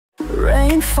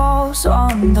Rain falls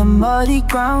on the muddy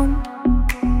ground,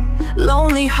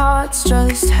 lonely hearts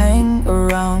just hang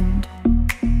around.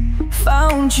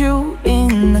 Found you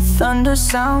in the thunder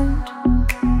sound.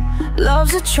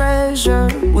 Love's a treasure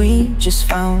we just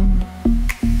found.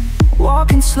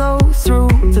 Walking slow through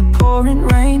the pouring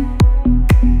rain,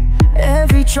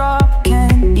 every drop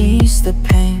can ease the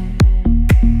pain.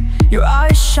 Your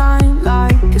eyes shine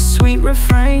like a sweet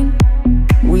refrain.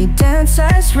 We dance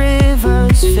as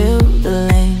rivers fill the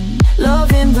lane.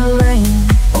 Love in the rain,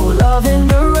 oh love in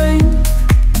the rain.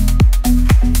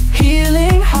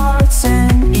 Healing hearts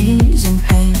and easing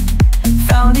pain.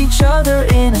 Found each other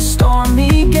in a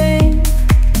stormy game,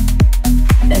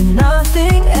 and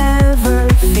nothing ever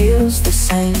feels the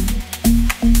same.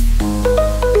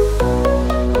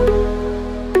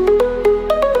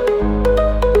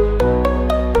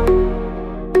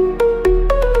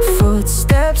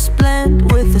 Footsteps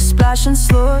blend with the splash and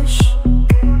slush,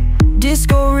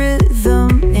 disco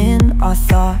rhythm in our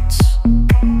thoughts.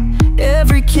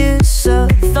 Every kiss a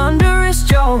thunderous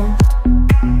jolt,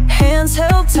 hands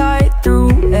held tight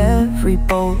through every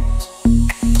bolt.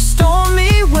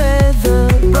 Stormy weather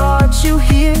brought you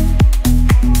here,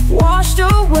 washed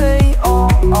away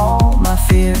all my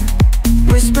fear.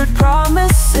 Whispered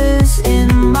promises in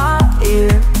my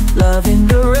ear. Love in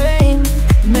the rain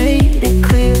made it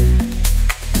clear.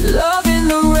 Love in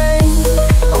the rain,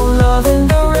 oh love in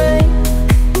the rain.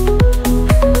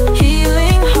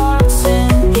 Healing hearts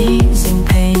and easing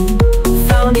pain.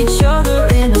 Found each other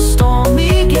in a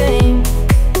stormy game,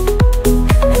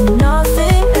 and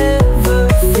nothing ever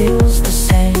feels the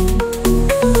same.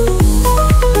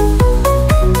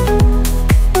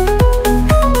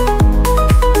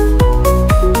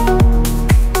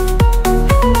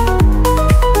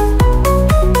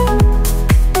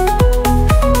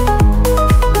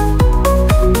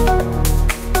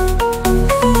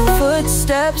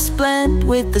 Footsteps blend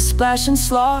with the splash and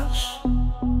slosh,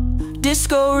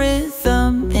 disco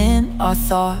rhythm in our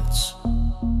thoughts.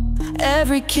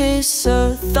 Every kiss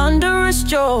a thunderous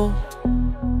jolt,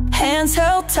 hands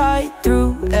held tight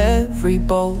through every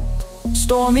bolt.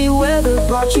 Stormy weather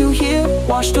brought you here,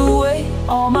 washed away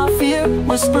all my fear.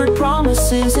 Whispered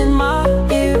promises in my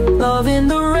ear. Love in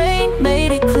the rain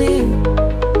made it clear.